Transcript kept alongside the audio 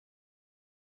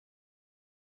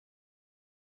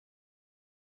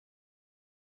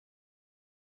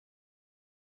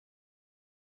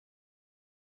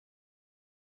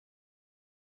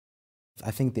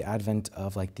I think the advent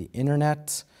of like the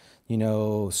internet, you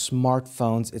know,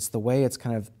 smartphones, it's the way it's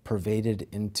kind of pervaded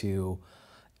into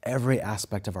every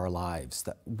aspect of our lives.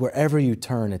 That wherever you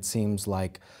turn, it seems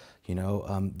like, you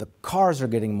know, the cars are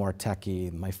getting more techy,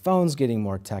 my phone's getting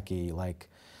more techy, like,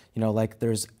 you know, like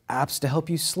there's apps to help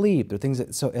you sleep. There are things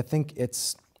that, so I think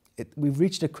we've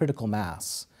reached a critical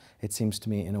mass, it seems to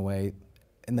me, in a way,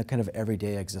 in the kind of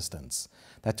everyday existence.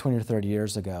 That 20 or 30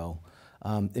 years ago,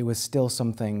 it was still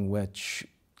something which,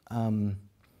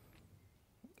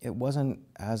 it wasn't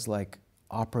as like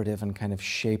operative and kind of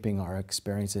shaping our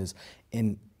experiences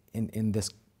in this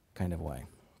kind of way.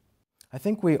 I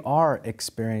think we are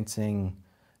experiencing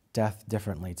death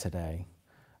differently today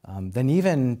than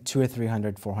even 200 or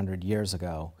 300, 400 years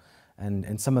ago.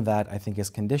 And some of that, I think, is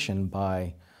conditioned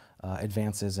by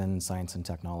advances in science and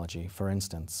technology, for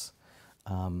instance.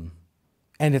 And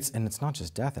it's not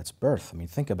just death, it's birth. I mean,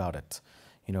 think about it.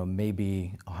 You know,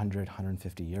 maybe 100,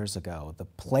 150 years ago, the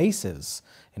places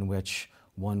in which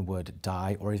one would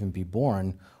die or even be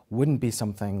born wouldn't be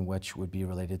something which would be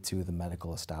related to the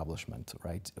medical establishment,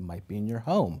 right? It might be in your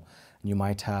home. And you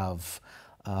might have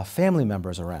family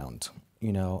members around,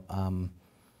 you know,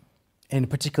 and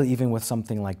particularly even with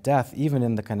something like death, even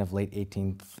in the kind of late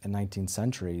 18th and 19th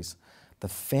centuries, the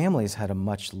families had a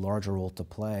much larger role to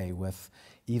play with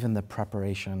even the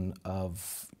preparation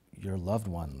of your loved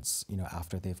ones, you know,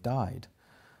 after they've died.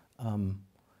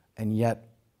 And yet,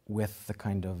 with the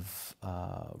kind of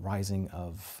rising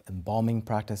of embalming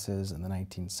practices in the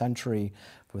 19th century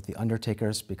with the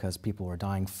undertakers, because people were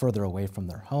dying further away from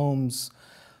their homes,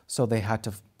 so they had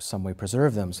to some way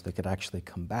preserve them so they could actually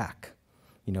come back,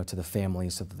 you know, to the family,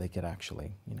 so that they could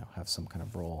actually, you know, have some kind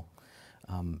of role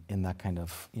in that kind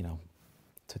of, you know,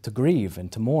 to grieve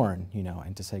and to mourn, you know,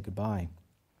 and to say goodbye.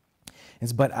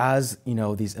 But as, you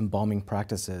know, these embalming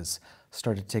practices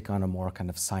started to take on a more kind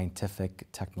of scientific,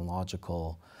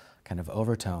 technological kind of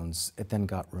overtones, it then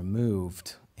got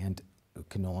removed and it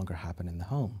could no longer happen in the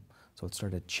home. So it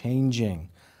started changing,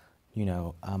 you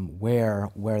know, where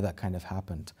that kind of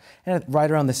happened. And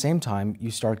right around the same time,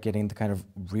 you start getting the kind of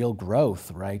real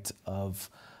growth, right, of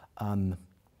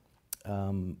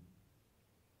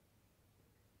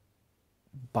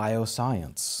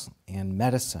bioscience and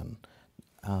medicine,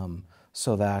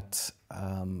 so that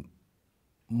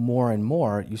more and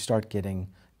more you start getting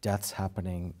deaths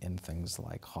happening in things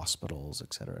like hospitals,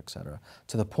 et cetera,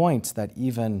 to the point that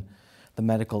even the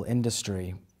medical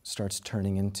industry starts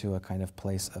turning into a kind of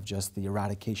place of just the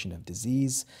eradication of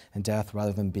disease and death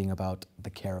rather than being about the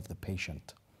care of the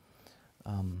patient.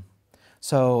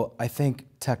 So I think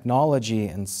technology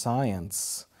and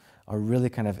science are really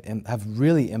kind of have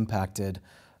really impacted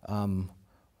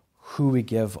who we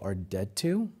give our dead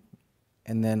to,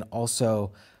 and then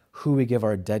also who we give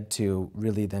our dead to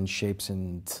really then shapes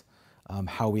and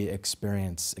how we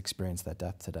experience that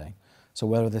death today. So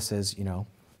whether this is, you know,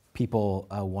 people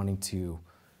wanting to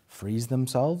freeze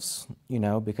themselves, you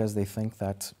know, because they think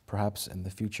that perhaps in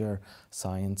the future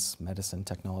science, medicine,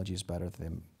 technology is better, they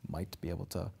might be able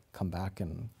to come back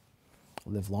and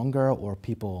live longer, or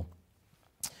people,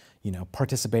 you know,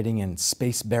 participating in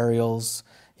space burials,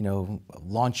 you know,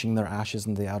 launching their ashes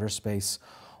into the outer space,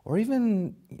 or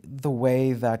even the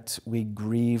way that we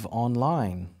grieve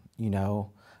online, you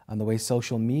know, and the way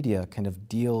social media kind of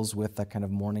deals with that kind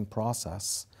of mourning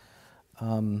process.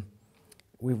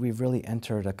 We've really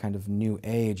entered a kind of new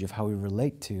age of how we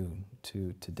relate to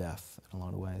death in a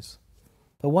lot of ways.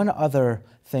 But one other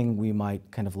thing we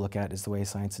might kind of look at is the way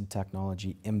science and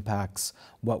technology impacts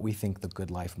what we think the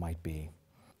good life might be.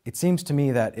 It seems to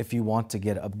me that if you want to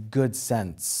get a good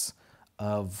sense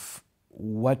of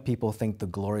what people think the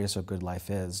glorious or good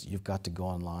life is, you've got to go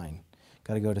online. You've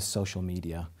got to go to social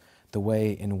media. The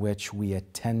way in which we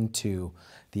attend to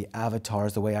the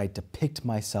avatars, the way I depict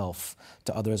myself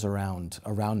to others around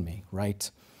me, right?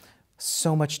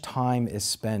 So much time is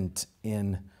spent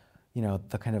in, you know,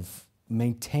 the kind of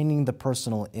maintaining the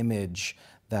personal image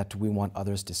that we want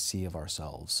others to see of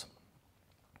ourselves.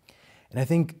 And I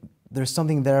think there's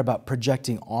something there about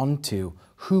projecting onto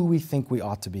who we think we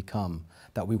ought to become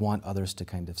that we want others to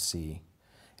kind of see.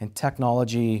 And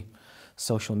technology,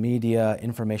 social media,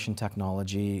 information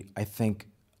technology, I think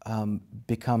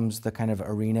becomes the kind of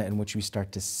arena in which we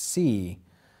start to see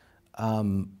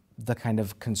the kind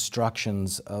of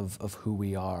constructions of who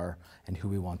we are and who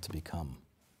we want to become.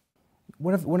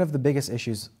 One of the biggest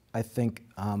issues, I think,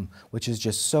 which is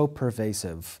just so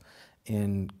pervasive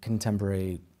in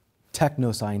contemporary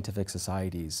techno-scientific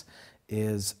societies,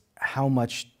 is how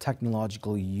much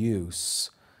technological use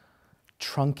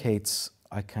truncates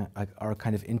our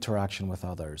kind of interaction with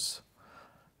others.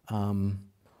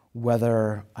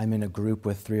 whether I'm in a group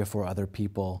with 3 or 4 other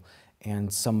people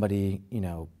and somebody,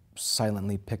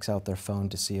 silently picks out their phone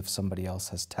to see if somebody else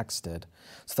has texted.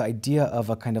 So the idea of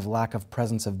a kind of lack of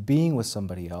presence of being with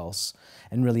somebody else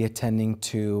and really attending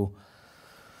to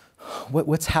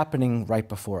what's happening right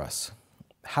before us.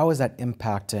 How is that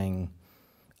impacting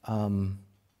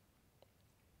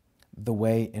the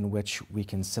way in which we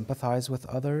can sympathize with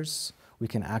others? We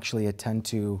can actually attend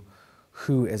to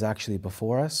who is actually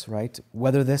before us, right?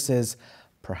 Whether this is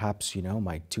perhaps,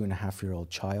 my 2.5-year-old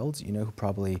child, who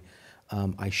probably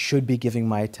I should be giving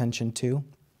my attention to.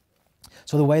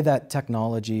 So the way that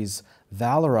technologies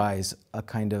valorize a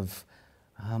kind of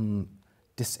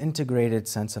disintegrated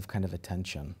sense of kind of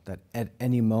attention, that at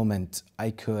any moment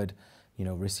I could,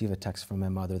 receive a text from my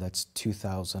mother that's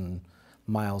 2,000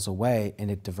 miles away, and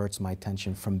it diverts my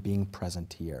attention from being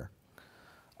present here.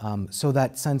 So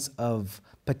that sense of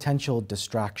potential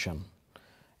distraction,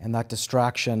 and that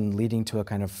distraction leading to a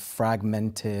kind of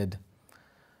fragmented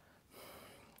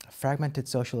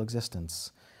social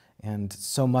existence. And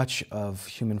so much of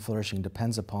human flourishing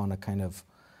depends upon a kind of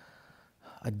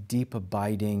a deep,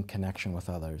 abiding connection with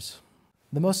others.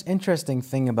 The most interesting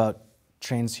thing about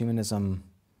transhumanism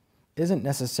isn't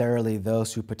necessarily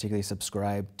those who particularly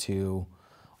subscribe to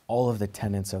all of the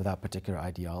tenets of that particular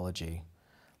ideology,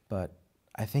 but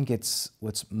I think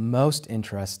what's most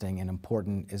interesting and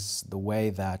important is the way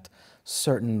that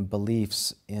certain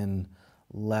beliefs in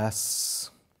less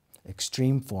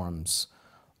extreme forms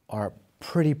are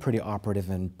pretty operative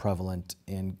and prevalent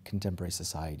in contemporary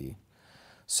society.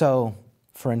 So,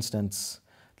 for instance,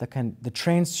 the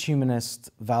transhumanist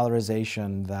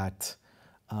valorization that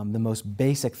the most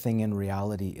basic thing in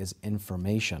reality is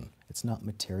information. It's not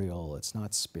material, it's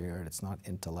not spirit, it's not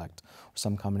intellect, or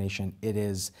some combination. It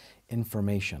is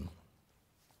information.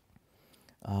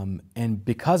 And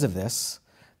because of this,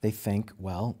 they think,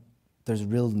 well, there's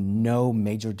really no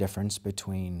major difference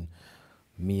between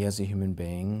me as a human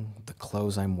being, the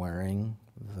clothes I'm wearing,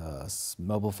 the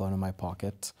mobile phone in my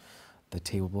pocket, the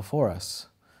table before us.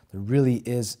 There really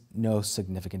is no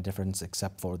significant difference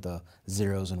except for the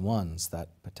zeros and ones that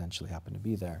potentially happen to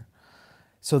be there.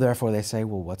 So therefore they say,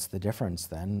 well, what's the difference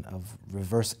then of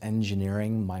reverse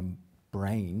engineering my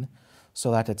brain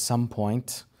so that at some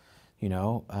point,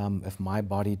 if my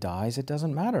body dies, it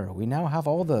doesn't matter. We now have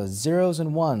all the zeros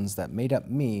and ones that made up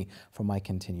me for my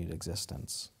continued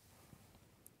existence.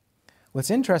 What's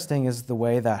interesting is the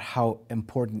way that how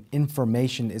important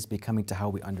information is becoming to how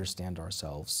we understand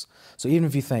ourselves. So even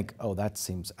if you think, oh, that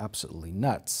seems absolutely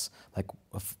nuts, like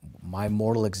if my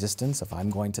mortal existence, if I'm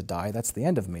going to die, that's the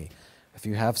end of me. If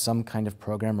you have some kind of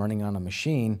program running on a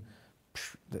machine,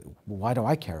 why do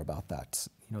I care about that?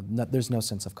 There's no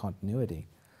sense of continuity.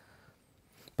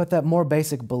 But that more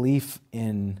basic belief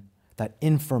in that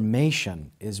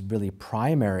information is really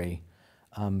primary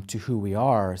to who we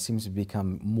are seems to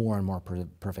become more and more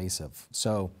pervasive.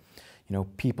 So,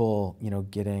 people,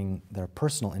 getting their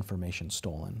personal information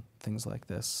stolen, things like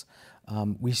this.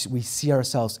 We see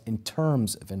ourselves in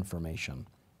terms of information.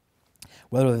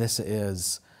 Whether this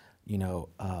is,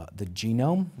 the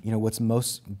genome, what's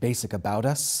most basic about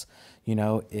us,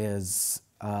 is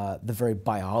the very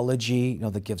biology,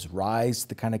 that gives rise to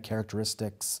the kind of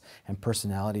characteristics and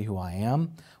personality who I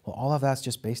am. Well, all of that's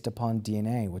just based upon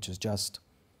DNA, which is just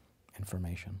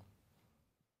information.